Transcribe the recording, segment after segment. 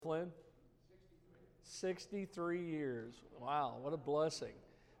63 years. Wow, what a blessing.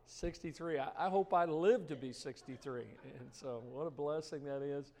 63. I hope I live to be 63. And so what a blessing that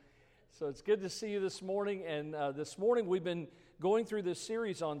is. So it's good to see you this morning. And this morning we've been going through this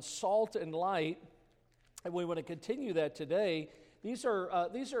series on salt and light. And we want to continue that today. These are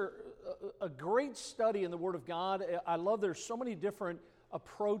a great study in the Word of God. I love there's so many different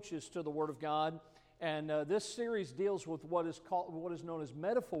approaches to the Word of God. And this series deals with what is known as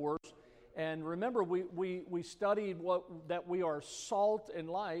metaphors. And remember, we studied that we are salt and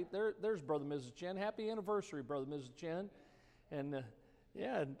light. There's Brother and Mrs. Chen. Happy anniversary, Brother and Mrs. Chen. And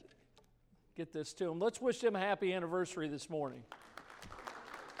get this to them. Let's wish them a happy anniversary this morning.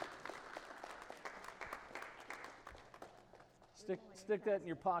 Stick that in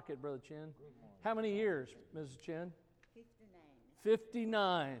your pocket, Brother Chen. How many years, Mrs. Chen?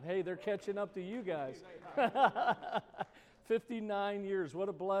 59. Hey, they're catching up to you guys. 59 years. What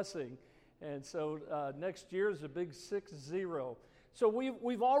a blessing. And so next year is a big 6-0. So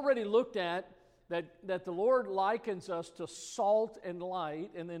we've already looked at that the Lord likens us to salt and light.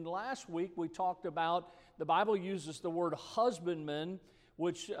 And then last week we talked about, the Bible uses the word husbandman,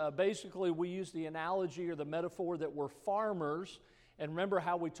 which basically we use the analogy or the metaphor that we're farmers. And remember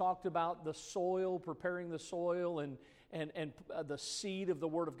how we talked about the soil, preparing the soil and the seed of the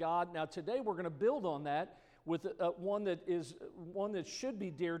Word of God. Now today we're going to build on that with one that should be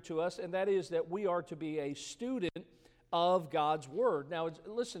dear to us, and that is that we are to be a student of God's Word. Now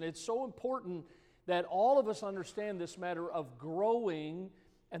listen, it's so important that all of us understand this matter of growing,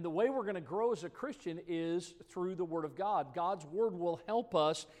 and the way we're going to grow as a Christian is through the Word of God. God's Word will help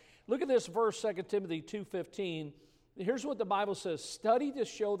us. Look at this verse, 2 Timothy 2:15. Here's what the Bible says: study to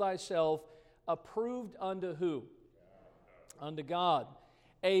show thyself approved unto who? Unto God.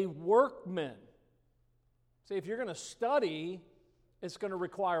 A workman. See, if you're going to study, it's going to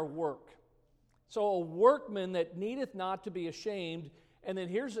require work. So a workman that needeth not to be ashamed. And then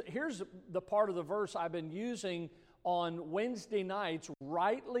here's the part of the verse I've been using on Wednesday nights,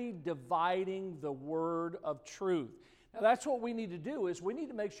 rightly dividing the word of truth. Now that's what we need to do, is we need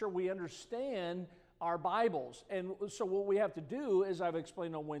to make sure we understand our Bibles. And so what we have to do, as I've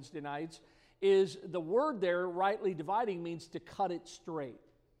explained on Wednesday nights, is the word there, rightly dividing, means to cut it straight.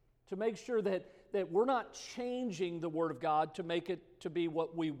 To make sure that we're not changing the Word of God to make it to be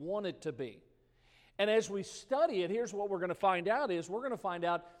what we want it to be. And as we study it, here's what we're going to find out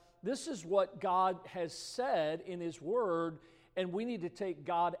this is what God has said in His Word, and we need to take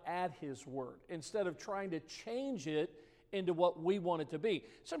God at His Word instead of trying to change it into what we want it to be.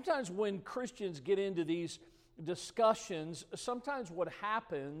 Sometimes when Christians get into these discussions, sometimes what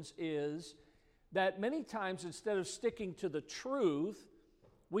happens is that many times instead of sticking to the truth,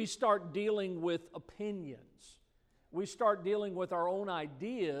 we start dealing with opinions. We start dealing with our own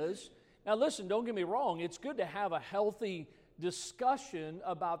ideas. Now listen, don't get me wrong, it's good to have a healthy discussion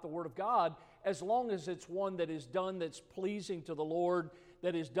about the Word of God as long as it's one that is done that's pleasing to the Lord,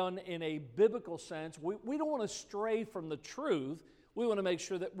 that is done in a biblical sense. We don't want to stray from the truth. We want to make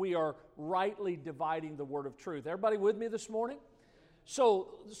sure that we are rightly dividing the word of truth. Everybody with me this morning? So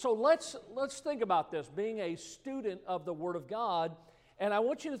let's think about this, being a student of the Word of God. And I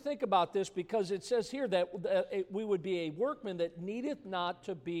want you to think about this because it says here that we would be a workman that needeth not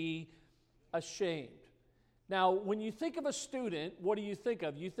to be ashamed. Now, when you think of a student, what do you think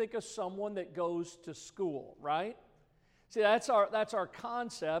of? You think of someone that goes to school, right? See, that's our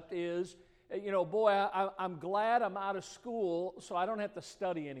concept is, boy, I'm glad I'm out of school so I don't have to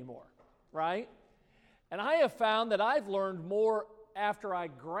study anymore, right? And I have found that I've learned more after I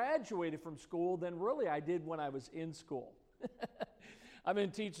graduated from school than really I did when I was in school. I've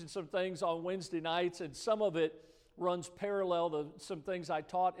been teaching some things on Wednesday nights, and some of it runs parallel to some things I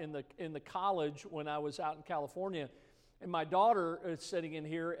taught in the college when I was out in California. And my daughter is sitting in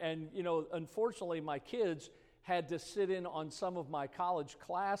here, and unfortunately my kids had to sit in on some of my college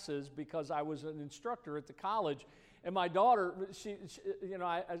classes because I was an instructor at the college. And my daughter,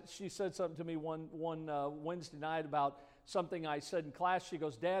 she said something to me one Wednesday night about something I said in class. She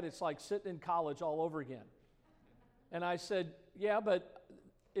goes, "Dad, it's like sitting in college all over again." And I said, "Yeah, but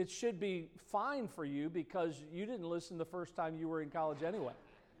it should be fine for you because you didn't listen the first time you were in college anyway."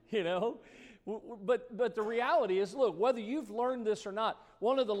 But the reality is, look, whether you've learned this or not,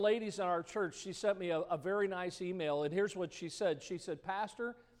 one of the ladies in our church, she sent me a very nice email, and here's what she said. She said,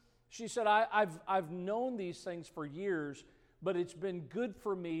 "Pastor," she said, I've known these things for years, but it's been good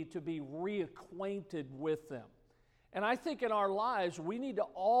for me to be reacquainted with them. And I think in our lives, we need to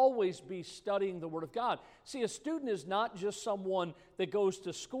always be studying the Word of God. See, a student is not just someone that goes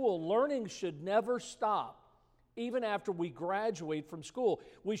to school. Learning should never stop. even after we graduate from school.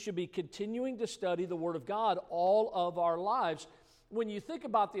 We should be continuing to study the Word of God all of our lives. When you think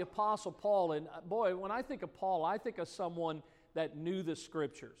about the Apostle Paul, and boy, when I think of Paul, I think of someone that knew the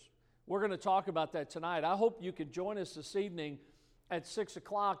Scriptures. We're going to talk about that tonight. I hope you can join us this evening at 6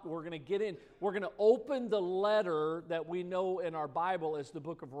 o'clock. We're going to get in. We're going to open the letter that we know in our Bible as the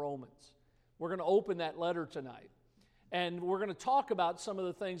book of Romans. We're going to open that letter tonight. And we're going to talk about some of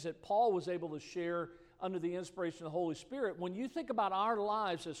the things that Paul was able to share under the inspiration of the Holy Spirit. When you think about our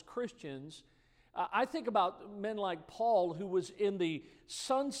lives as Christians, I think about men like Paul, who was in the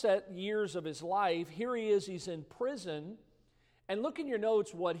sunset years of his life. Here he is, he's in prison. And look in your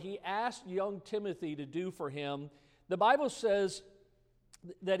notes what he asked young Timothy to do for him. The Bible says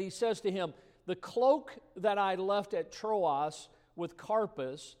that he says to him, "The cloak that I left at Troas with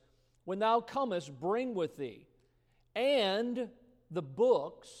Carpus, when thou comest, bring with thee, and the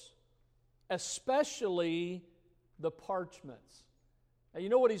books, especially the parchments." Now, you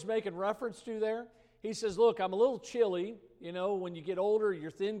know what he's making reference to there? He says, look, I'm a little chilly. You know, when you get older,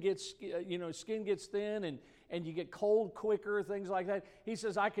 your skin gets thin, and you get cold quicker, things like that. He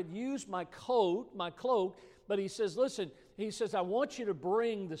says, I could use my cloak, but he says, listen, he says, I want you to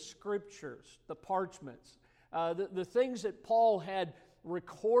bring the Scriptures, the parchments, the things that Paul had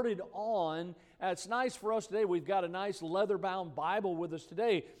recorded on. It's nice for us today. We've got a nice leather-bound Bible with us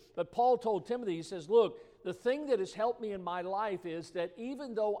today. But Paul told Timothy, he says, look, the thing that has helped me in my life is that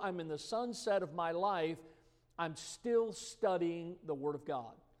even though I'm in the sunset of my life, I'm still studying the Word of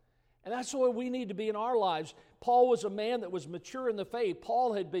God. And that's the way we need to be in our lives. Paul was a man that was mature in the faith.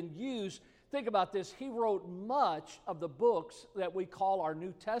 Paul had been used. Think about this. He wrote much of the books that we call our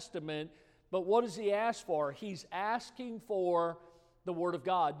New Testament. But what does he ask for? He's asking for the Word of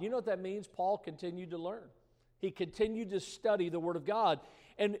God. You know what that means? Paul continued to learn. He continued to study the Word of God.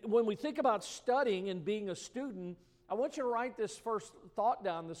 And when we think about studying and being a student, I want you to write this first thought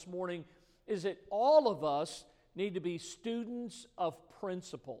down this morning, is that all of us need to be students of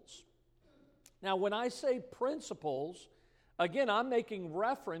principles. Now, when I say principles, again, I'm making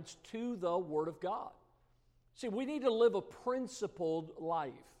reference to the Word of God. See, we need to live a principled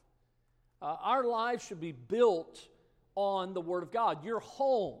life. Our lives should be built on the Word of God. Your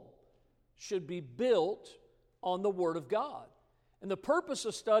home should be built on the Word of God. And the purpose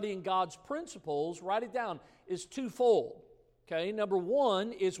of studying God's principles, write it down, is twofold. Okay, number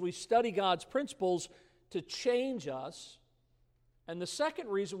one is we study God's principles to change us. And the second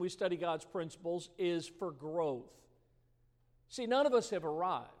reason we study God's principles is for growth. See, none of us have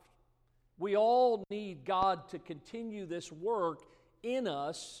arrived. We all need God to continue this work in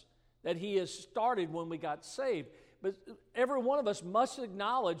us that He has started when we got saved. But every one of us must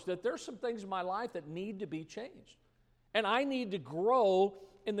acknowledge that there's some things in my life that need to be changed. And I need to grow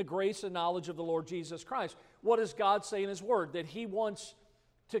in the grace and knowledge of the Lord Jesus Christ. What does God say in His Word? That He wants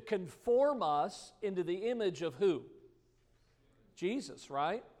to conform us into the image of who? Jesus,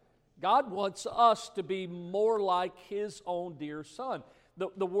 right? God wants us to be more like His own dear Son.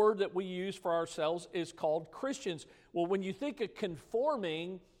 The word that we use for ourselves is called Christians. Well, when you think of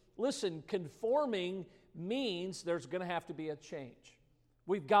conforming, listen, conforming means there's going to have to be a change.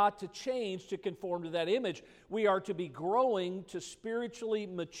 We've got to change to conform to that image. We are to be growing to spiritually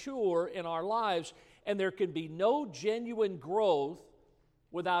mature in our lives, and there can be no genuine growth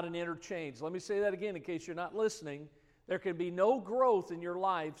without an inner change. Let me say that again in case you're not listening. There can be no growth in your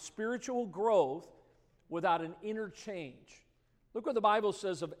life, spiritual growth, without an inner change. Look what the Bible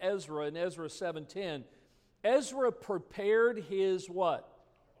says of Ezra in Ezra 7:10. Ezra prepared his what?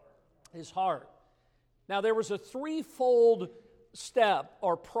 His heart. Now there was a threefold step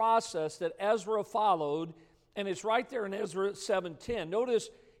or process that Ezra followed, and it's right there in Ezra 7:10. Notice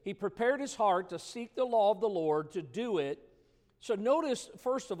he prepared his heart to seek the law of the Lord, to do it. So notice,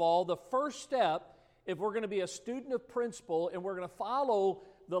 first of all, the first step, if we're going to be a student of principle and we're going to follow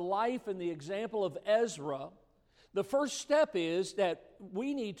the life and the example of Ezra, the first step is that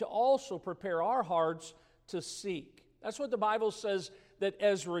we need to also prepare our hearts to seek. That's what the Bible says that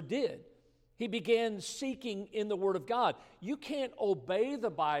Ezra did. He began seeking in the Word of God. You can't obey the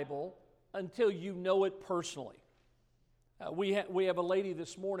Bible until you know it personally. We have a lady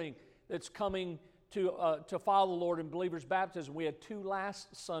this morning that's coming to follow the Lord in believers' baptism. We had 2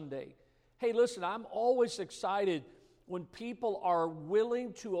 last Sunday. Hey, listen, I'm always excited when people are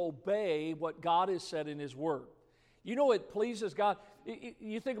willing to obey what God has said in His Word. You know it pleases God.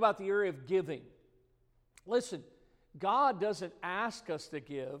 You think about the area of giving. Listen, God doesn't ask us to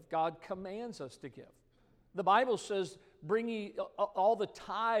give. God commands us to give. The Bible says, bring ye all the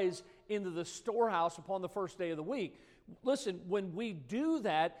tithes into the storehouse upon the first day of the week. Listen, when we do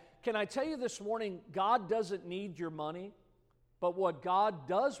that, Can I tell you this morning, God doesn't need your money, but what God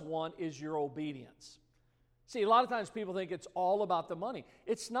does want is your obedience. See, a lot of times people think it's all about the money.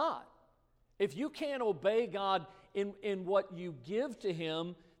 It's not. If you can't obey God in what you give to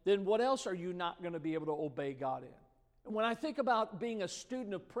Him, then what else are you not going to be able to obey God in? And when I think about being a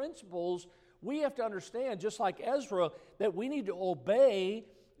student of principles, we have to understand, just like Ezra, that we need to obey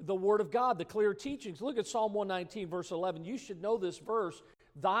the Word of God, the clear teachings. Look at Psalm 119, verse 11. You should know this verse.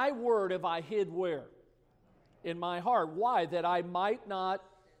 Thy word have I hid where? In my heart. Why? That I might not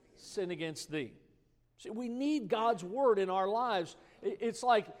sin against thee. See, we need God's word in our lives. It's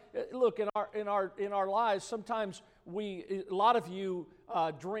like, look, in our lives, sometimes a lot of you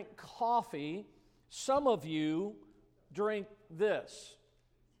drink coffee. Some of you drink this,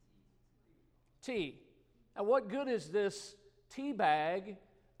 tea. Now, what good is this tea bag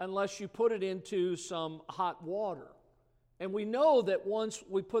unless you put it into some hot water? And we know that once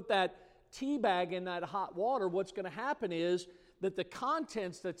we put that tea bag in that hot water, what's going to happen is that the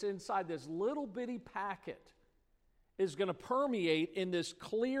contents that's inside this little bitty packet is going to permeate in this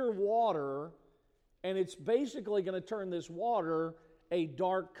clear water, and it's basically going to turn this water a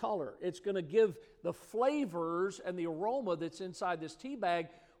dark color. It's going to give the flavors and the aroma that's inside this tea bag.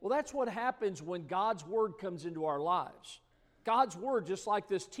 Well, that's what happens when God's Word comes into our lives. God's Word, just like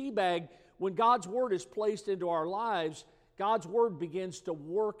this tea bag, when God's Word is placed into our lives, God's Word begins to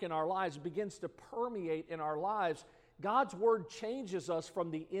work in our lives, begins to permeate in our lives. God's Word changes us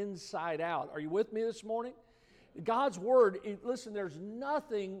from the inside out. Are you with me this morning? God's Word, listen, there's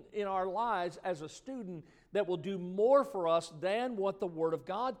nothing in our lives as a student that will do more for us than what the Word of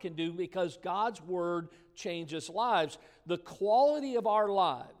God can do, because God's Word changes lives. The quality of our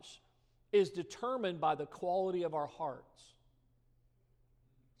lives is determined by the quality of our hearts.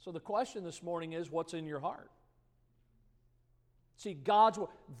 So the question this morning is, what's in your heart? See, God's Word,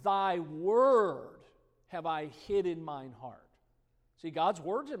 thy Word have I hid in mine heart. See, God's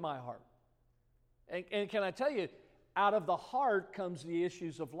Word's in my heart. And can I tell you, out of the heart comes the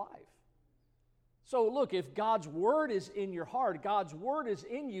issues of life. So look, if God's Word is in your heart, God's Word is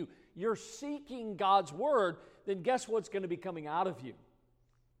in you, you're seeking God's Word, then guess what's going to be coming out of you?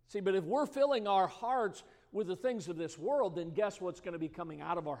 See, but if we're filling our hearts with the things of this world, then guess what's going to be coming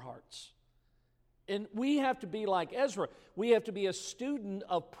out of our hearts? And we have to be like Ezra. We have to be a student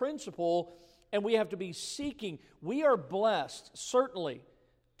of principle, and we have to be seeking. We are blessed, certainly,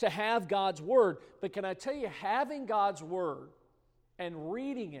 to have God's Word. But can I tell you, having God's Word and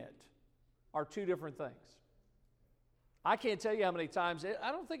reading it are two different things. I can't tell you how many times,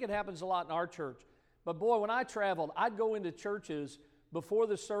 I don't think it happens a lot in our church, but boy, when I traveled, I'd go into churches before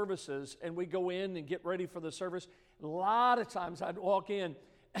the services, and we'd go in and get ready for the service. A lot of times I'd walk in,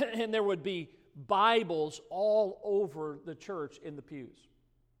 and there would be Bibles all over the church in the pews.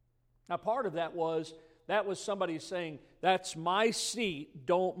 Now, part of that was somebody saying, that's my seat,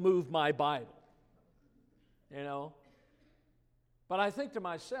 don't move my Bible. You know? But I think to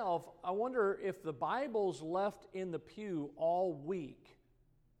myself, I wonder if the Bible's left in the pew all week,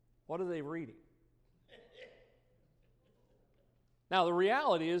 what are they reading? Now, the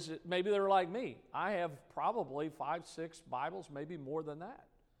reality is that maybe they're like me. I have probably 5, 6 Bibles, maybe more than that.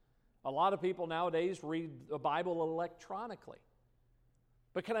 A lot of people nowadays read the Bible electronically.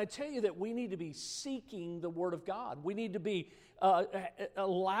 But can I tell you that we need to be seeking the Word of God? We need to be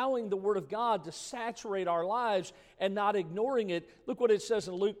allowing the Word of God to saturate our lives and not ignoring it. Look what it says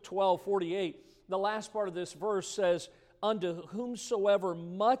in Luke 12:48. The last part of this verse says, unto whomsoever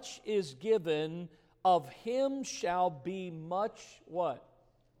much is given, of him shall be much what?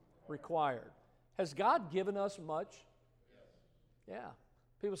 Required. Has God given us much? Yes. Yeah.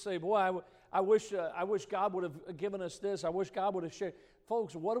 People say, boy, I wish God would have given us this. I wish God would have shared.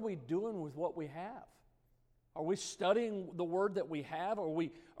 Folks, what are we doing with what we have? Are we studying the Word that we have? Are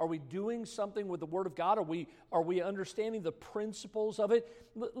we doing something with the Word of God? Are we understanding the principles of it?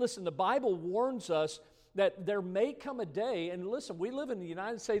 Listen, the Bible warns us that there may come a day, and listen, we live in the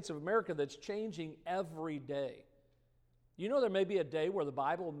United States of America that's changing every day. You know there may be a day where the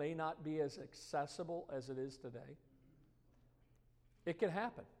Bible may not be as accessible as it is today. It can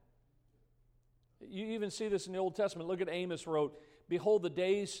happen. You even see this in the Old Testament. Look at Amos wrote, behold, the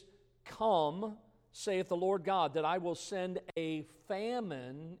days come, saith the Lord God, that I will send a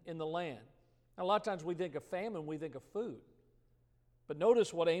famine in the land. Now, a lot of times we think of famine, we think of food. But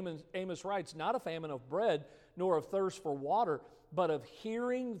notice what Amos writes, not a famine of bread, nor of thirst for water, but of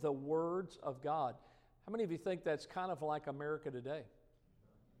hearing the words of God. How many of you think that's kind of like America today?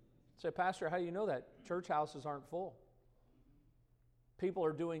 Say, Pastor, how do you know that? Church houses aren't full. People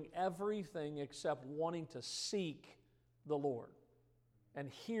are doing everything except wanting to seek the Lord. and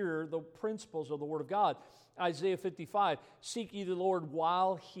hear the principles of the Word of God. Isaiah 55, seek ye the Lord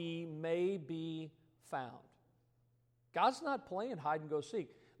while he may be found. God's not playing hide and go seek.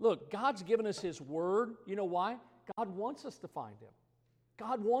 Look, God's given us His Word. You know why? God wants us to find Him.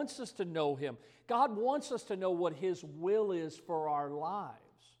 God wants us to know Him. God wants us to know what His will is for our lives.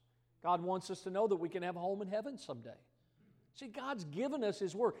 God wants us to know that we can have a home in heaven someday. See, God's given us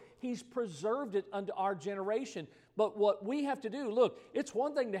His Word. He's preserved it unto our generation. But what we have to do, look, it's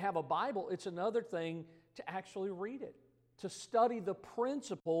one thing to have a Bible. It's another thing to actually read it, to study the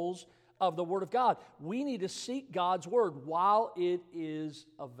principles of the Word of God. We need to seek God's Word while it is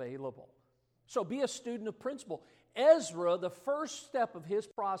available. So be a student of principle. Ezra, the first step of his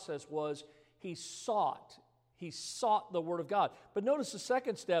process was he sought the Word of God. But notice the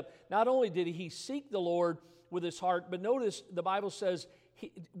second step, not only did he seek the Lord with his heart, but notice the Bible says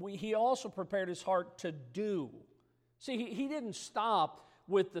he also prepared his heart to do. See, he didn't stop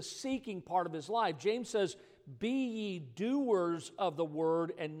with the seeking part of his life. James says, be ye doers of the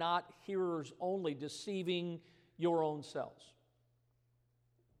word and not hearers only, deceiving your own selves.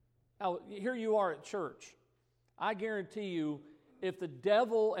 Now, here you are at church. I guarantee you, if the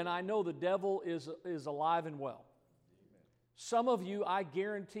devil, and I know the devil is alive and well. Some of you, I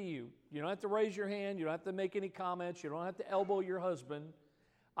guarantee you, you don't have to raise your hand, you don't have to make any comments, you don't have to elbow your husband.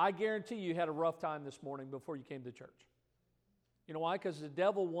 I guarantee you had a rough time this morning before you came to church. You know why? Because the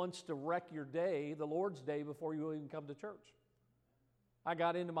devil wants to wreck your day, the Lord's day, before you even come to church. I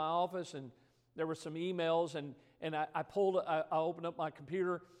got into my office and there were some emails, and I opened up my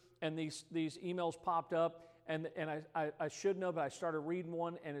computer, and these emails popped up, and I shouldn't have, but I started reading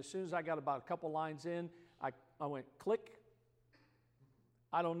one, and as soon as I got about a couple lines in, I went click.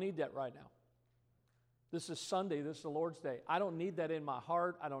 I don't need that right now. This is Sunday. This is the Lord's day. I don't need that in my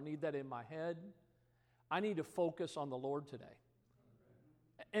heart. I don't need that in my head. I need to focus on the Lord today.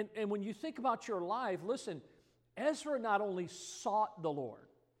 And when you think about your life, listen, Ezra not only sought the Lord,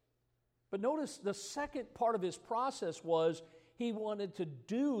 but notice the second part of his process was he wanted to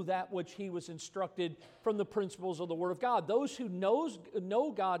do that which he was instructed from the principles of the Word of God. Those who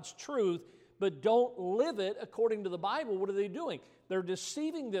know God's truth but don't live it according to the Bible, what are they doing? They're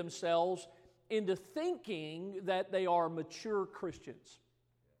deceiving themselves into thinking that they are mature Christians.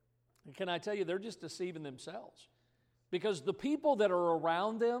 And can I tell you, they're just deceiving themselves. Because the people that are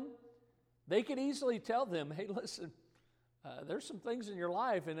around them, they could easily tell them, hey, listen, there's some things in your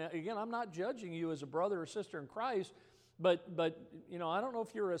life, and again, I'm not judging you as a brother or sister in Christ, but you know, I don't know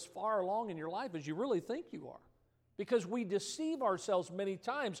if you're as far along in your life as you really think you are. Because we deceive ourselves many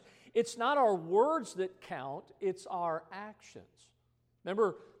times. It's not our words that count, it's our actions.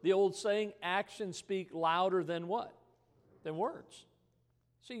 Remember the old saying, actions speak louder than what? Than words.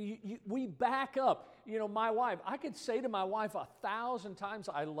 See, we back up. You know, my wife, I could say to my wife 1,000 times,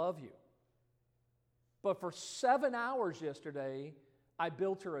 I love you. But for 7 hours yesterday, I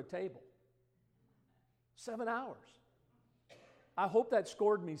built her a table. 7 hours. I hope that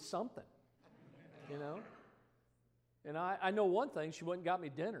scored me something, you know. And I know one thing, she went and got me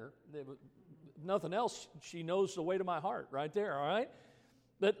dinner. Nothing else, she knows the way to my heart right there, all right?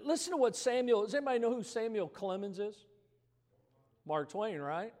 But listen to what does anybody know who Samuel Clemens is? Mark Twain,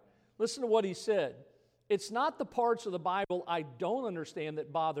 right? Listen to what he said. It's not the parts of the Bible I don't understand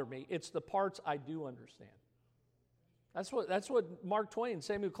that bother me. It's the parts I do understand. That's what Mark Twain,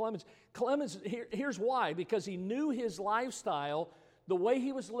 Samuel Clemens. Here's why. Because he knew his lifestyle, the way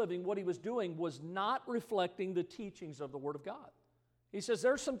he was living, what he was doing, was not reflecting the teachings of the Word of God. He says,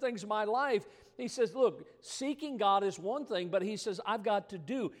 there's some things in my life. He says, look, seeking God is one thing, but he says, I've got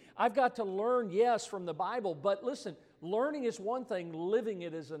to learn, yes, from the Bible. But listen, learning is one thing, living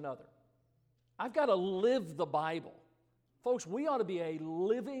it is another. I've got to live the Bible. Folks, we ought to be a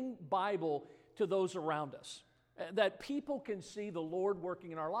living Bible to those around us, that people can see the Lord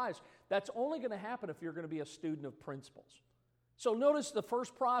working in our lives. That's only going to happen if you're going to be a student of principles. So notice the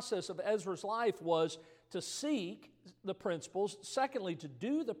first process of Ezra's life was to seek the principles, secondly, to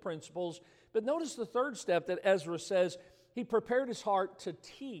do the principles, but notice the third step that Ezra says, he prepared his heart to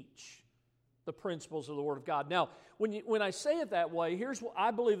teach the principles of the Word of God. Now, when I say it that way, here's what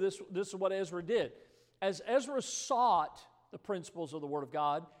I believe this is what Ezra did. As Ezra sought the principles of the Word of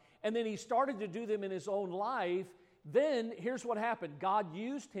God, and then he started to do them in his own life, then here's what happened. God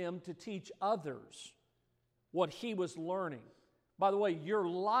used him to teach others what he was learning. By the way, your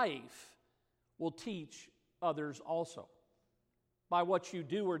life will teach others also by what you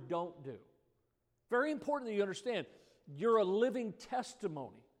do or don't do. Very important that you understand, you're a living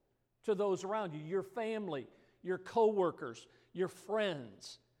testimony to those around you, your family, your coworkers, your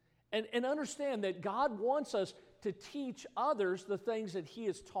friends. And understand that God wants us to teach others the things that He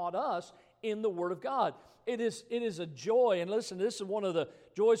has taught us in the Word of God. It is a joy, and listen, this is one of the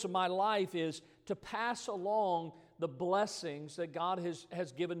joys of my life, is to pass along the blessings that God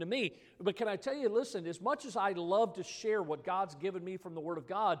has given to me. But can I tell you, listen, as much as I love to share what God's given me from the Word of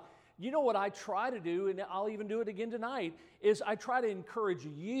God, you know what I try to do, and I'll even do it again tonight, is I try to encourage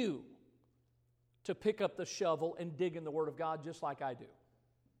you to pick up the shovel and dig in the Word of God just like I do.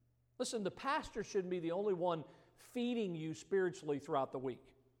 Listen, the pastor shouldn't be the only one feeding you spiritually throughout the week.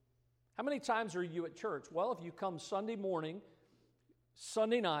 How many times are you at church? Well, if you come Sunday morning,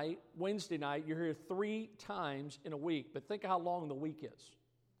 Sunday night, Wednesday night, you're here 3 times in a week. But think how long the week is.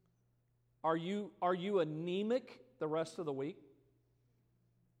 Are you anemic the rest of the week?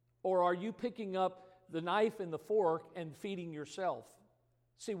 Or are you picking up the knife and the fork and feeding yourself?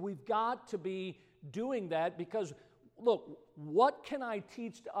 See, we've got to be doing that because, look, what can I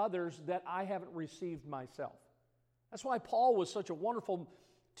teach to others that I haven't received myself? That's why Paul was such a wonderful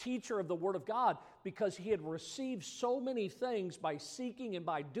teacher of the Word of God, because he had received so many things by seeking and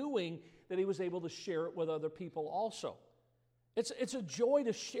by doing that he was able to share it with other people also. It's a joy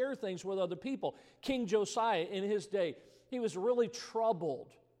to share things with other people. King Josiah, in his day, he was really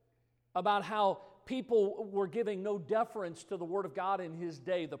troubled about how people were giving no deference to the Word of God in his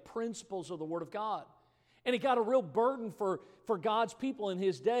day, the principles of the Word of God. And he got a real burden for God's people in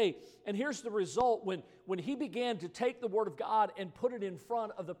his day. And here's the result. When he began to take the Word of God and put it in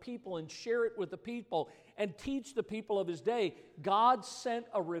front of the people and share it with the people and teach the people of his day, God sent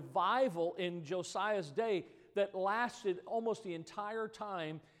a revival in Josiah's day that lasted almost the entire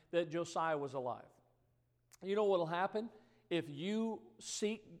time that Josiah was alive. You know what will happen? If you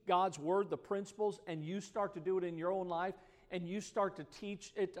seek God's Word, the principles, and you start to do it in your own life, and you start to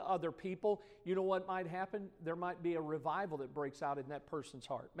teach it to other people, you know what might happen? There might be a revival that breaks out in that person's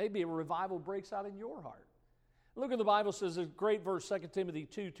heart. Maybe a revival breaks out in your heart. Look at the Bible says a great verse, 2 Timothy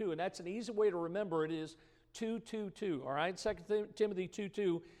 2:2, and that's an easy way to remember it is 2:2:2, all right? 2 Timothy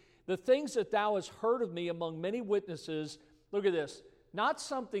 2:2, the things that thou hast heard of me among many witnesses, look at this, not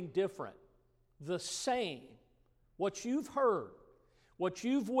something different, the same. What you've heard, what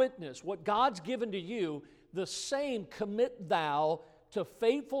you've witnessed, what God's given to you, the same commit thou to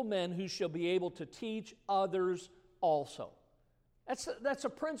faithful men who shall be able to teach others also. That's a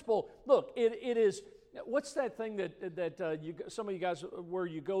principle. Look, it is, what's that thing that some of you guys, where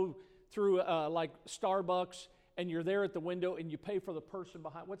you go through like Starbucks and you're there at the window and you pay for the person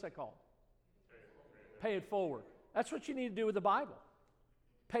behind, what's that called? Pay it forward. That's what you need to do with the Bible.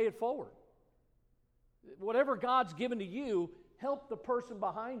 Pay it forward. Whatever God's given to you, help the person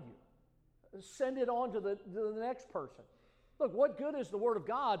behind you. Send it on to the next person. Look, what good is the Word of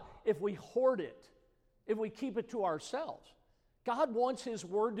God if we hoard it, if we keep it to ourselves? God wants His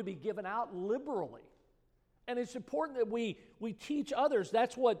Word to be given out liberally. And it's important that we teach others.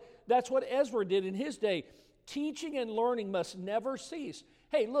 That's what Ezra did in his day. Teaching and learning must never cease.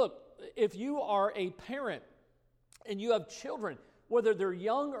 Hey, look, if you are a parent and you have children, whether they're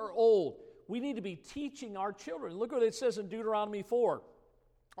young or old, we need to be teaching our children. Look what it says in Deuteronomy 4.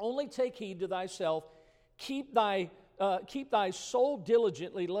 Only take heed to thyself, keep thy soul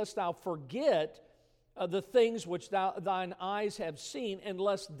diligently, lest thou forget the things which thine eyes have seen, and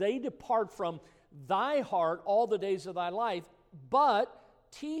lest they depart from thy heart all the days of thy life, but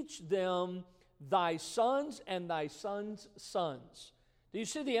teach them thy sons and thy sons' sons. Do you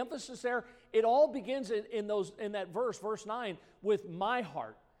see the emphasis there? It all begins in that verse 9, with my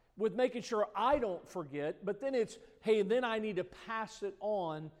heart, with making sure I don't forget, but then it's, hey, then I need to pass it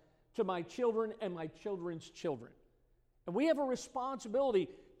on to my children and my children's children. And we have a responsibility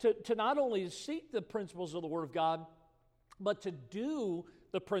to not only seek the principles of the Word of God, but to do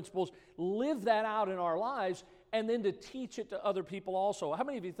the principles, live that out in our lives, and then to teach it to other people also. How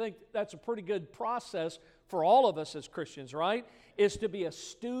many of you think that's a pretty good process for all of us as Christians, right? Is to be a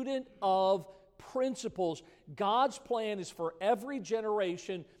student of principles. God's plan is for every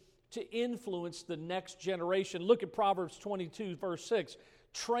generation to influence the next generation. Look at Proverbs 22, verse 6.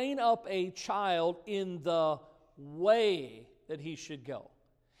 Train up a child in the way that he should go.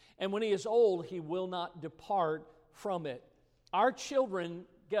 And when he is old, he will not depart from it. Our children,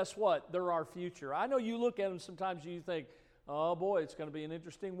 guess what? They're our future. I know you look at them sometimes and you think, oh boy, it's going to be an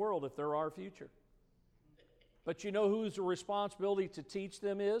interesting world if they're our future. But you know whose responsibility to teach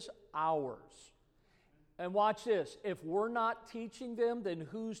them is? Ours. And watch this. If we're not teaching them, then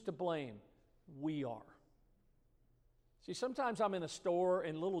who's to blame? We are. See, sometimes I'm in a store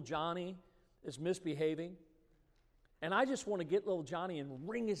and little Johnny is misbehaving, and I just want to get little Johnny and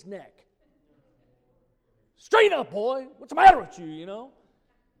wring his neck. Straight up, boy. What's the matter with you, you know?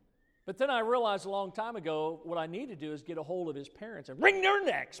 But then I realized a long time ago what I need to do is get a hold of his parents and wring their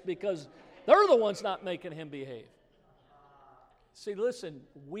necks because they're the ones not making him behave. See, listen,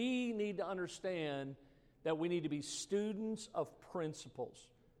 we need to understand that we need to be students of principles.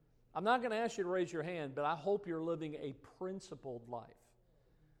 I'm not going to ask you to raise your hand, but I hope you're living a principled life.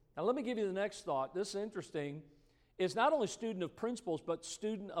 Now, let me give you the next thought. This is interesting. It's not only student of principles, but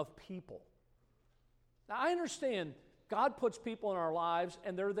student of people. Now, I understand God puts people in our lives,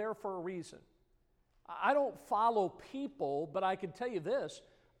 and they're there for a reason. I don't follow people, but I can tell you this.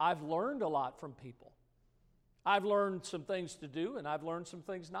 I've learned a lot from people. I've learned some things to do, and I've learned some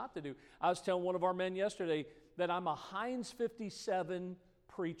things not to do. I was telling one of our men yesterday that I'm a Heinz 57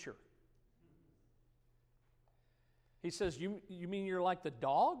 preacher. He says, you mean you're like the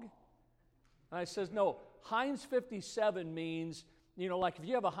dog? And I says, no, Heinz 57 means, like if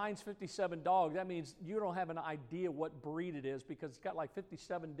you have a Heinz 57 dog, that means you don't have an idea what breed it is because it's got like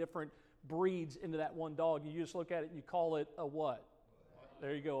 57 different breeds into that one dog. You just look at it and you call it a what?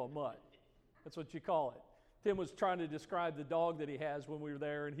 There you go, a mutt. That's what you call it. Tim was trying to describe the dog that he has when we were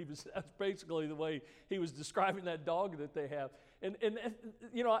there, and that's basically the way he was describing that dog that they have. And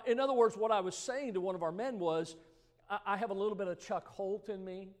in other words, what I was saying to one of our men was, I have a little bit of Chuck Holt in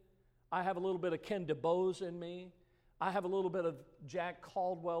me. I have a little bit of Ken DeBose in me. I have a little bit of Jack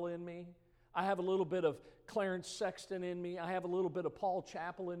Caldwell in me. I have a little bit of Clarence Sexton in me. I have a little bit of Paul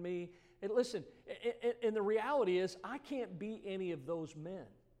Chappell in me. And listen, and the reality is, I can't be any of those men.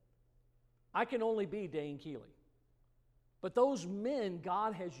 I can only be Dane Keeley. But those men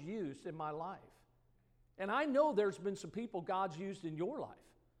God has used in my life. And I know there's been some people God's used in your life.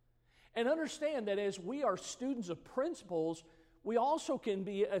 And understand that as we are students of principles, we also can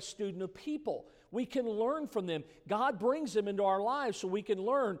be a student of people. We can learn from them. God brings them into our lives so we can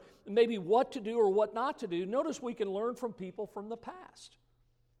learn maybe what to do or what not to do. Notice we can learn from people from the past.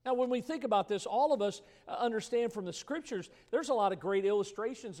 Now, when we think about this, all of us understand from the Scriptures, there's a lot of great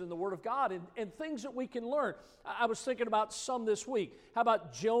illustrations in the Word of God and things that we can learn. I was thinking about some this week. How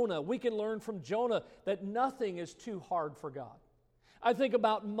about Jonah? We can learn from Jonah that nothing is too hard for God. I think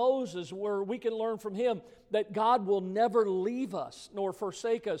about Moses, where we can learn from him that God will never leave us nor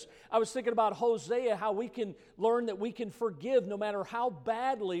forsake us. I was thinking about Hosea, how we can learn that we can forgive no matter how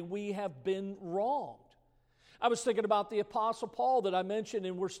badly we have been wronged. I was thinking about the Apostle Paul that I mentioned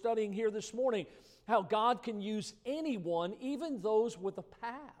and we're studying here this morning, how God can use anyone, even those with a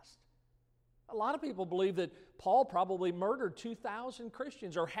past. A lot of people believe that Paul probably murdered 2,000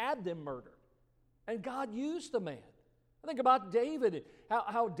 Christians or had them murdered. And God used the man. I think about David,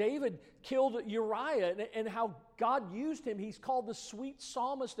 how David killed Uriah and how God used him. He's called the sweet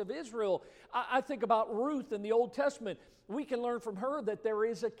psalmist of Israel. I think about Ruth in the Old Testament. We can learn from her that there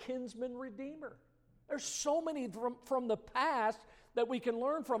is a kinsman redeemer. There's so many from the past that we can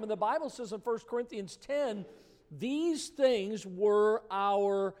learn from. And the Bible says in 1 Corinthians 10, these things were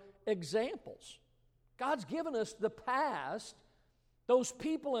our examples. God's given us the past, those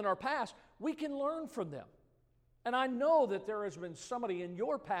people in our past. We can learn from them. And I know that there has been somebody in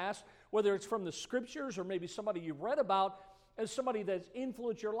your past, whether it's from the Scriptures or maybe somebody you've read about, as somebody that's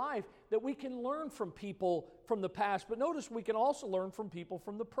influenced your life, that we can learn from people from the past. But notice we can also learn from people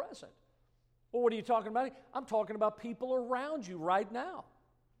from the present. Well, what are you talking about? I'm talking about people around you right now.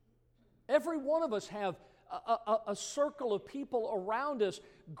 Every one of us have a circle of people around us.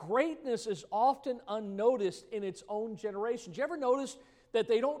 Greatness is often unnoticed in its own generation. Did you ever notice that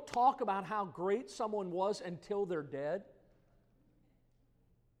they don't talk about how great someone was until they're dead?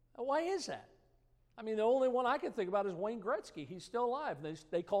 Why is that? I mean, the only one I can think about is Wayne Gretzky. He's still alive.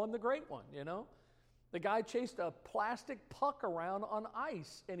 They call him the great one, The guy chased a plastic puck around on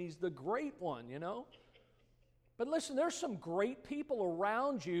ice, and he's the great one, But listen, there's some great people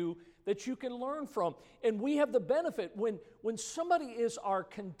around you that you can learn from. And we have the benefit when somebody is our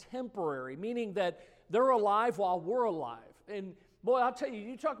contemporary, meaning that they're alive while we're alive. And boy, I'll tell you,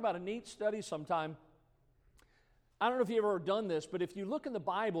 you talk about a neat study sometime. I don't know if you've ever done this, but if you look in the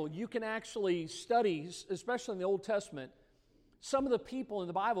Bible, you can actually study, especially in the Old Testament, some of the people in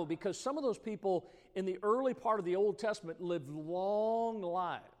the Bible, because some of those people in the early part of the Old Testament lived long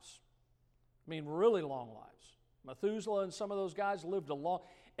lives. I mean, really long lives. Methuselah and some of those guys lived a long...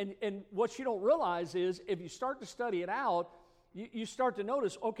 And what you don't realize is, if you start to study it out, you start to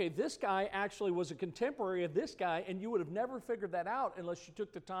notice, okay, this guy actually was a contemporary of this guy, and you would have never figured that out unless you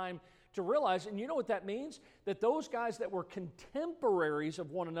took the time to realize. And you know what that means? That those guys that were contemporaries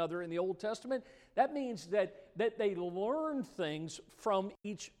of one another in the Old Testament, that means that they learned things from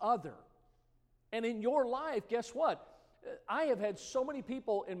each other. And in your life, guess what? I have had so many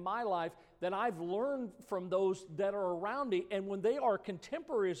people in my life that I've learned from those that are around me, and when they are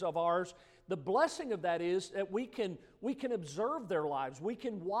contemporaries of ours, the blessing of that is that we can observe their lives. We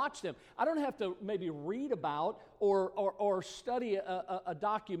can watch them. I don't have to maybe read about or study a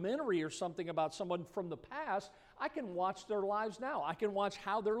documentary or something about someone from the past. I can watch their lives now. I can watch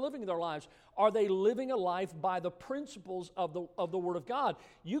how they're living their lives. Are they living a life by the principles of the Word of God?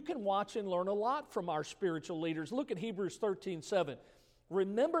 You can watch and learn a lot from our spiritual leaders. Look at Hebrews 13:7.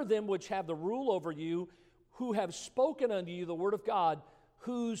 Remember them which have the rule over you, who have spoken unto you the Word of God,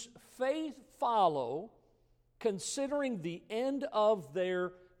 whose faith follow, considering the end of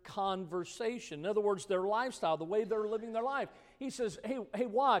their conversation. In other words, their lifestyle, the way they're living their life. He says, hey,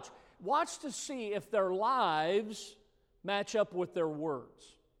 watch to see if their lives match up with their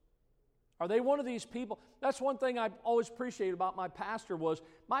words. Are they one of these people? That's one thing I've always appreciated about my pastor was,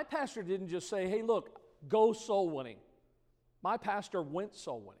 my pastor didn't just say, hey, look, go soul winning. My pastor went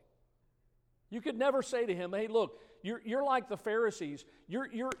soul winning. You could never say to him, hey, look, you're like the Pharisees.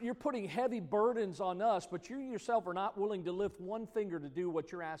 You're putting heavy burdens on us, but you yourself are not willing to lift one finger to do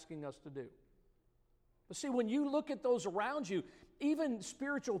what you're asking us to do. But see, when you look at those around you, even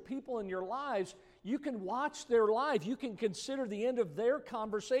spiritual people in your lives, you can watch their life. You can consider the end of their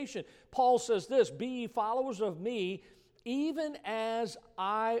conversation. Paul says this, be ye followers of me, even as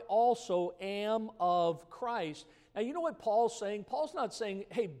I also am of Christ. Now, you know what Paul's saying? Paul's not saying,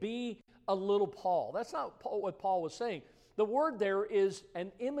 hey, be a little Paul. That's not what Paul was saying. The word there is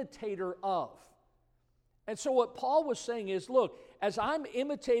an imitator of. And so what Paul was saying is, look, as I'm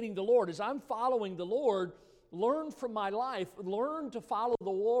imitating the Lord, as I'm following the Lord, learn from my life, learn to follow the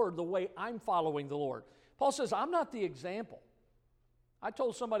Lord the way I'm following the Lord. Paul says, I'm not the example. I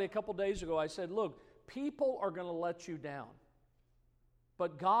told somebody a couple days ago, I said, look, people are going to let you down,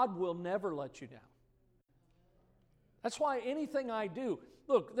 but God will never let you down. That's why anything I do,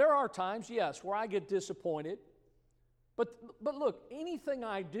 look, there are times, yes, where I get disappointed, but look, anything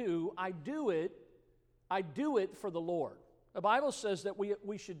I do it for the Lord. The Bible says that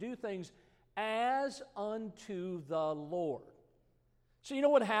we should do things as unto the Lord. So you know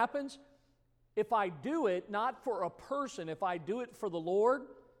what happens? If I do it not for a person, if I do it for the Lord,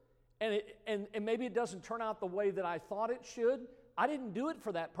 and maybe it doesn't turn out the way that I thought it should, I didn't do it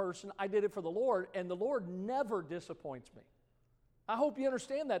for that person, I did it for the Lord, and the Lord never disappoints me. I hope you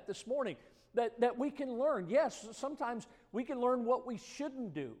understand that this morning, that we can learn. Yes, sometimes we can learn what we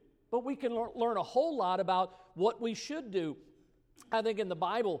shouldn't do, but we can learn a whole lot about what we should do. I think in the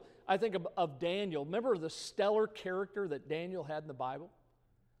Bible, I think of Daniel. Remember the stellar character that Daniel had in the Bible?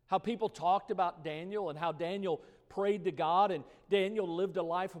 How people talked about Daniel and how Daniel prayed to God and Daniel lived a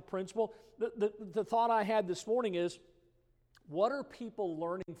life of principle. The thought I had this morning is, what are people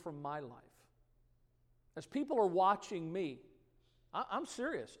learning from my life? As people are watching me, I'm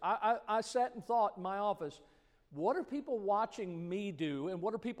serious. I sat and thought in my office, what are people watching me do? And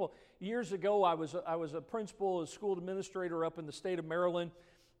what are people, years ago I was a principal, a school administrator up in the state of Maryland,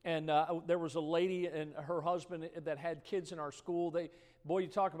 and there was a lady and her husband that had kids in our school. You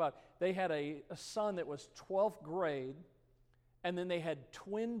talk about, they had a son that was 12th grade, and then they had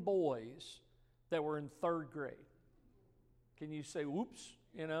twin boys that were in 3rd grade. Can you say, whoops,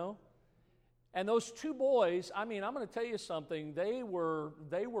 you know? And those two boys, I mean, I'm going to tell you something, they were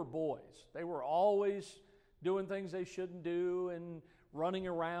boys. They were always doing things they shouldn't do and running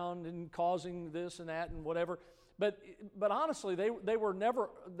around and causing this and that and whatever. But honestly, they were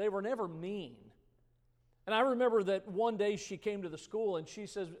never mean. And I remember that one day she came to the school and she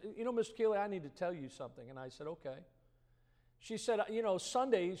says, you know, Miss Keeley, I need to tell you something. And I said, okay. She said, you know,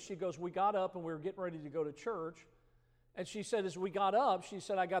 Sundays, she goes, we got up and we were getting ready to go to church. And she said, as we got up, she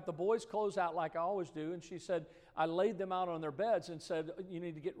said, I got the boys' clothes out like I always do. And she said, I laid them out on their beds and said, you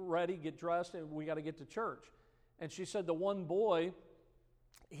need to get ready, get dressed, and we got to get to church. And she said, the one boy,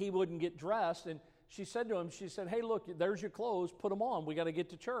 he wouldn't get dressed. And she said to him, she said, hey, look, there's your clothes. Put them on. We got to get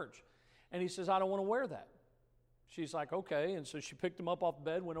to church. And he says, I don't want to wear that. She's like, okay. And so she picked him up off the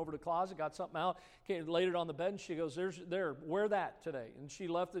bed, went over to the closet, got something out, laid it on the bed, and she goes, wear that today. And she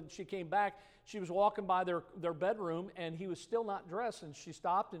left and she came back. She was walking by their bedroom, and he was still not dressed. And she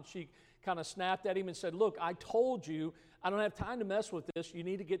stopped, and she kind of snapped at him and said, look, I told you, I don't have time to mess with this. You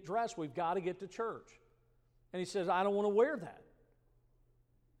need to get dressed. We've got to get to church. And he says, I don't want to wear that.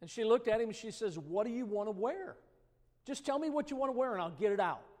 And she looked at him, and she says, what do you want to wear? Just tell me what you want to wear, and I'll get it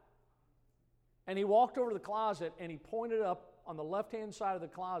out. And he walked over to the closet, and he pointed up on the left-hand side of the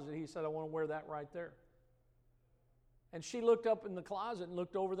closet. He said, I want to wear that right there. And she looked up in the closet and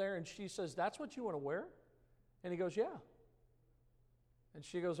looked over there, and she says, that's what you want to wear? And he goes, yeah. And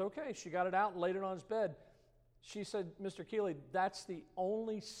she goes, okay. She got it out and laid it on his bed. She said, Mr. Keeley, that's the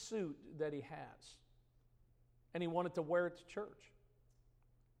only suit that he has. And he wanted to wear it to church.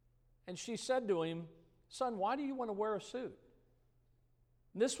 And she said to him, son, why do you want to wear a suit?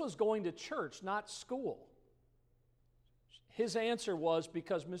 And this was going to church, not school. His answer was,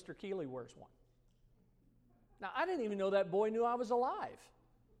 because Mr. Keeley wears one. Now, I didn't even know that boy knew I was alive.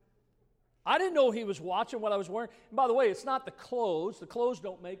 I didn't know he was watching what I was wearing. And by the way, it's not the clothes. The clothes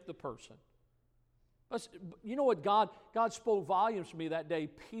don't make the person. You know what? God spoke volumes to me that day.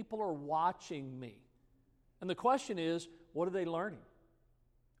 People are watching me. And the question is, what are they learning?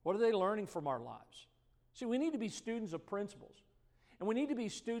 What are they learning from our lives? See, we need to be students of principles. And we need to be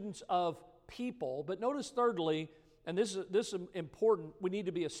students of people. But notice thirdly, and this is important, we need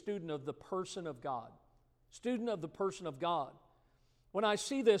to be a student of the person of God. Student of the person of God. When I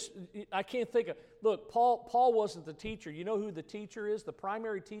see this, I can't think of, look, Paul wasn't the teacher. You know who the teacher is? The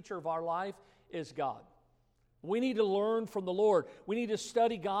primary teacher of our life is God. We need to learn from the Lord. We need to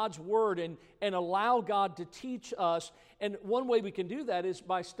study God's Word and allow God to teach us. And one way we can do that is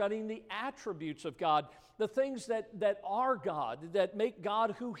by studying the attributes of God, the things that are God, that make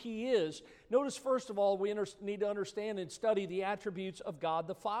God who He is. Notice, first of all, we need to understand and study the attributes of God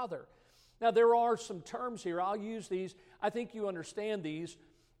the Father. Now, there are some terms here. I'll use these. I think you understand these,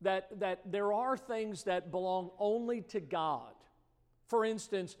 that there are things that belong only to God. For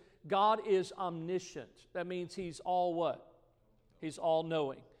instance, God is omniscient. That means He's all what? He's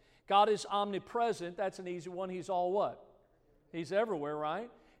all-knowing. God is omnipresent. That's an easy one. He's all what? He's everywhere, right?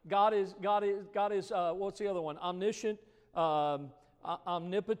 God is what's the other one? Omniscient,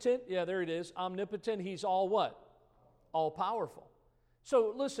 omnipotent. Yeah, there it is. Omnipotent. He's all what? All-powerful.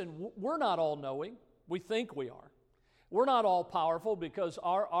 So listen, we're not all-knowing. We think we are. We're not all-powerful because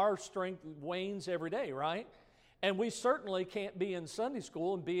our strength wanes every day, right? And we certainly can't be in Sunday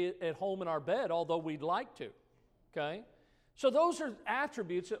school and be at home in our bed, although we'd like to, okay? So those are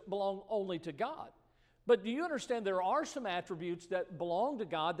attributes that belong only to God. But do you understand there are some attributes that belong to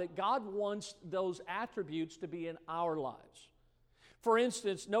God, that God wants those attributes to be in our lives? For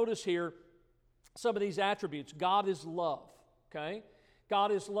instance, notice here some of these attributes. God is love, okay?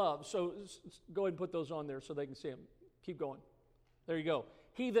 God is love. So go ahead and put those on there so they can see them. Keep going. There you go.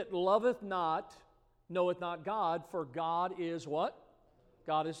 He that loveth not knoweth not God, for God is what?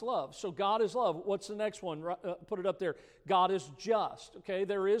 God is love. So God is love. What's the next one? Put it up there. God is just. Okay,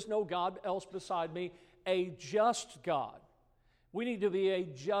 there is no God else beside me, a just God. We need to be a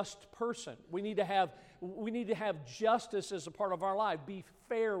just person. We need to have justice as a part of our life. Be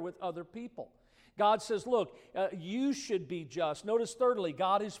fair with other people. God says, look, you should be just. Notice thirdly,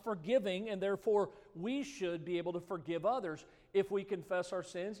 God is forgiving, and therefore we should be able to forgive others. If we confess our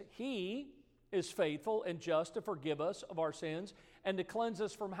sins, He is faithful and just to forgive us of our sins and to cleanse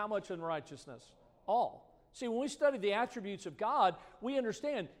us from how much unrighteousness? All. See, when we study the attributes of God, we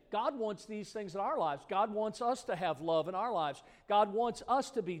understand God wants these things in our lives. God wants us to have love in our lives. God wants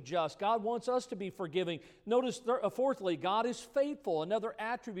us to be just. God wants us to be forgiving. Notice, fourthly, God is faithful, another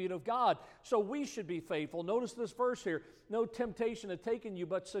attribute of God. So we should be faithful. Notice this verse here. No temptation hath taken you,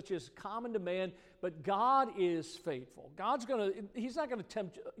 but such is common to man. But God is faithful. He's not going to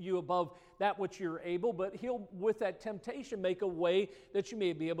tempt you above that which you're able, but He'll, with that temptation, make a way that you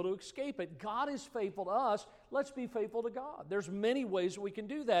may be able to escape it. God is faithful to us. Let's be faithful to God. There's many ways we can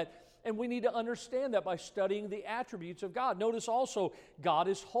do that, and we need to understand that by studying the attributes of God. Notice also, God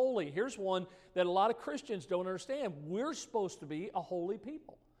is holy. Here's one that a lot of Christians don't understand. We're supposed to be a holy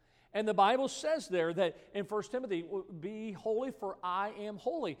people. And the Bible says there that in 1 Timothy, be holy for I am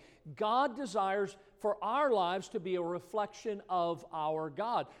holy. God desires for our lives to be a reflection of our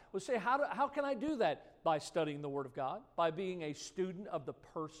God. We'll say, how can I do that? By studying the Word of God, by being a student of the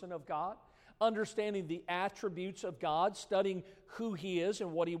person of God, understanding the attributes of God, studying who He is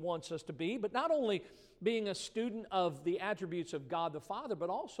and what He wants us to be, but not only being a student of the attributes of God the Father, but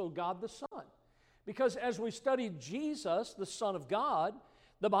also God the Son. Because as we study Jesus, the Son of God,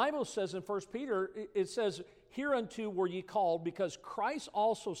 the Bible says in 1 Peter, it says, hereunto were ye called, because Christ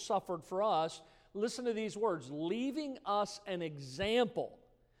also suffered for us. Listen to these words, leaving us an example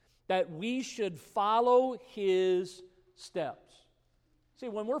that we should follow His steps. See,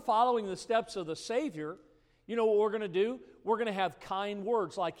 when we're following the steps of the Savior, you know what we're going to do? We're going to have kind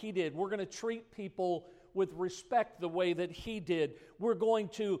words like He did. We're going to treat people with respect the way that He did. We're going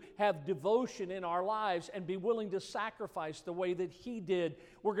to have devotion in our lives and be willing to sacrifice the way that He did.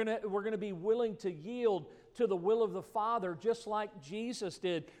 We're going to be willing to yield to the will of the Father just like Jesus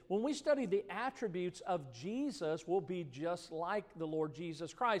did. When we study the attributes of Jesus, we'll be just like the Lord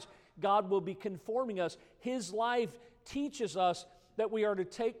Jesus Christ. God will be conforming us. His life teaches us that we are to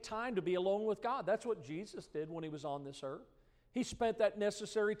take time to be alone with God. That's what Jesus did when he was on this earth. He spent that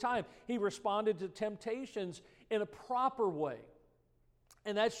necessary time. He responded to temptations in a proper way.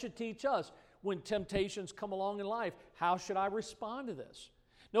 And that should teach us, when temptations come along in life, how should I respond to this?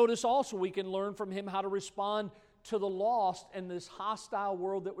 Notice also we can learn from him how to respond to the lost in this hostile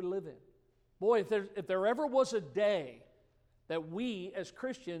world that we live in. Boy, if there ever was a day that we as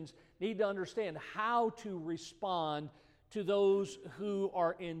Christians need to understand how to respond to those who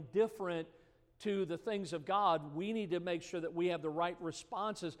are indifferent to the things of God, we need to make sure that we have the right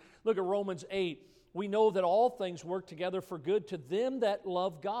responses. Look at Romans 8. We know that all things work together for good to them that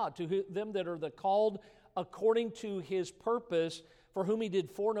love God, to them that are the called according to his purpose, for whom he did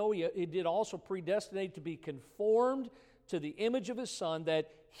foreknow, he did also predestinate to be conformed to the image of his Son, that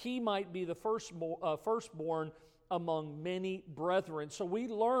he might be the firstborn among many brethren. So we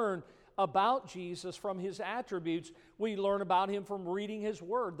learn about Jesus from his attributes. We learn about him from reading his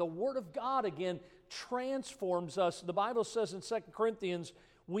word. The word of God, again, transforms us. The Bible says in 2 Corinthians,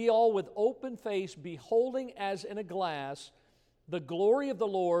 we all with open face, beholding as in a glass the glory of the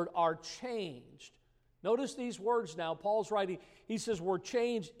Lord, are changed. Notice these words now. Paul's writing, he says, we're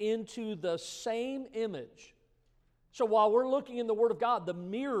changed into the same image. So while we're looking in the Word of God, the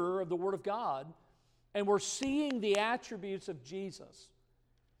mirror of the Word of God, and we're seeing the attributes of Jesus,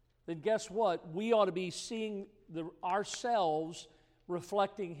 then guess what? We ought to be seeing ourselves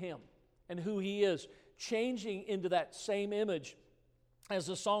reflecting him and who he is, changing into that same image. As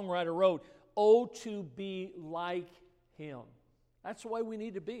the songwriter wrote, oh, to be like him. That's the way we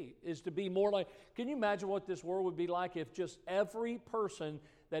need to be, is to be more like. Can you imagine what this world would be like if just every person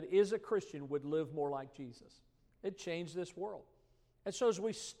that is a Christian would live more like Jesus? It'd change this world. And so as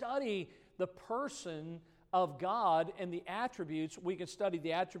we study the person of God and the attributes, we can study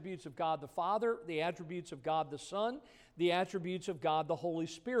the attributes of God the Father, the attributes of God the Son, the attributes of God the Holy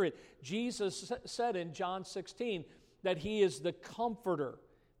Spirit. Jesus said in John 16 that he is the comforter,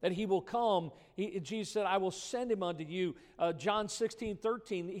 that he will come. Jesus said, I will send him unto you. John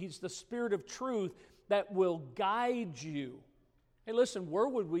 16:13, he's the Spirit of truth that will guide you. Hey, listen, where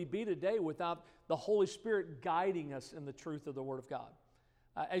would we be today without the Holy Spirit guiding us in the truth of the Word of God?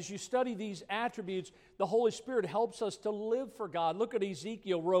 As you study these attributes, the Holy Spirit helps us to live for God. Look at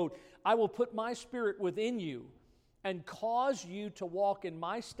Ezekiel wrote, I will put my Spirit within you and cause you to walk in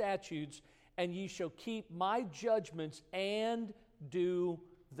my statutes, and ye shall keep my judgments and do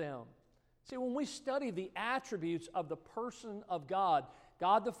them. See, when we study the attributes of the person of God,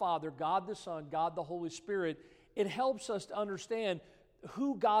 God the Father, God the Son, God the Holy Spirit, it helps us to understand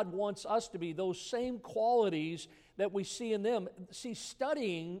who God wants us to be, those same qualities that we see in them. See,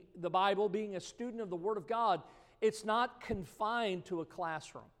 studying the Bible, being a student of the Word of God, it's not confined to a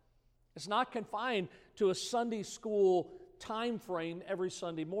classroom. It's not confined to a Sunday school time frame every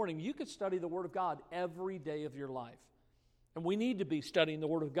Sunday morning. You could study the Word of God every day of your life. And we need to be studying the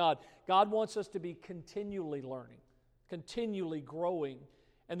Word of God. God wants us to be continually learning, continually growing.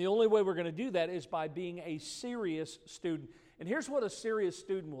 And the only way we're going to do that is by being a serious student. And here's what a serious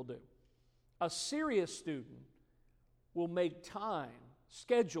student will do. A serious student will make time,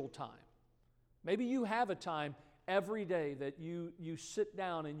 schedule time. Maybe you have a time every day that you sit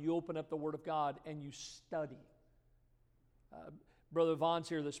down and you open up the Word of God and you study. Brother Vaughn's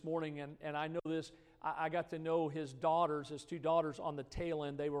here this morning, and I know this. I got to know his daughters, his two daughters, on the tail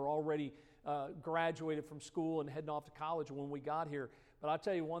end. They were already graduated from school and heading off to college when we got here. But I'll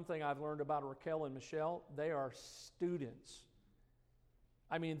tell you one thing I've learned about Raquel and Michelle. They are students.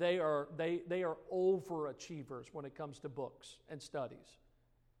 I mean, they are overachievers when it comes to books and studies.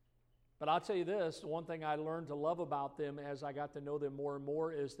 But I'll tell you this, the one thing I learned to love about them as I got to know them more and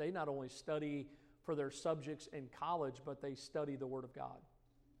more is they not only study for their subjects in college, but they study the Word of God.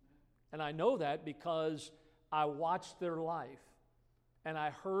 And I know that because I watched their life and I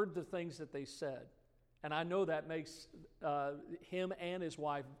heard the things that they said. And I know that makes him and his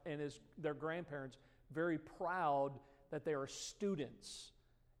wife and their grandparents very proud that they are students.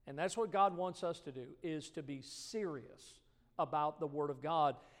 And that's what God wants us to do, is to be serious about the Word of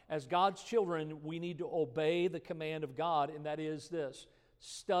God. As God's children, we need to obey the command of God, and that is this: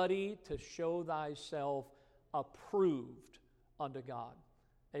 study to show thyself approved unto God,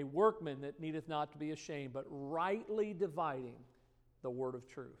 a workman that needeth not to be ashamed, but rightly dividing the word of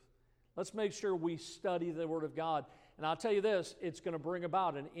truth. Let's make sure we study the Word of God. And I'll tell you this, it's going to bring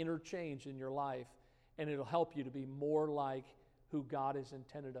about an inner change in your life, and it'll help you to be more like who God has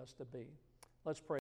intended us to be. Let's pray.